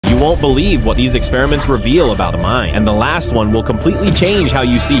won't believe what these experiments reveal about the mind. And the last one will completely change how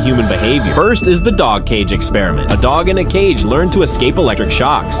you see human behavior. First is the dog cage experiment. A dog in a cage learned to escape electric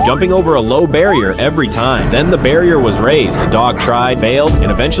shocks, jumping over a low barrier every time. Then the barrier was raised. The dog tried, failed,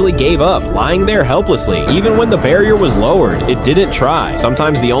 and eventually gave up, lying there helplessly. Even when the barrier was lowered, it didn't try.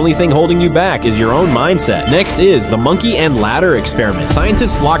 Sometimes the only thing holding you back is your own mindset. Next is the monkey and ladder experiment.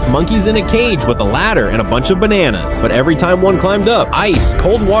 Scientists locked monkeys in a cage with a ladder and a bunch of bananas. But every time one climbed up, ice,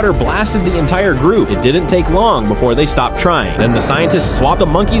 cold water blasted the entire group. It didn't take long before they stopped trying. Then the scientists swapped the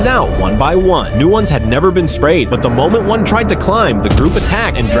monkeys out one by one. New ones had never been sprayed, but the moment one tried to climb, the group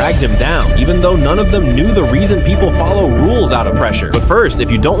attacked and dragged him down, even though none of them knew the reason people follow rules out of pressure. But first, if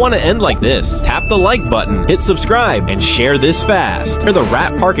you don't want to end like this, tap the like button, hit subscribe, and share this fast. For the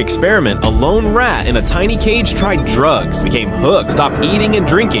rat park experiment, a lone rat in a tiny cage tried drugs, became hooked, stopped eating and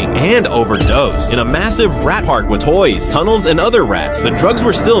drinking, and overdosed. In a massive rat park with toys, tunnels, and other rats, the drugs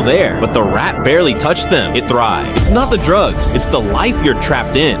were still there, but the rat barely touched them. It thrived. It's not the drugs, it's the life you're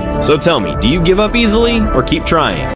trapped in. So tell me, do you give up easily or keep trying?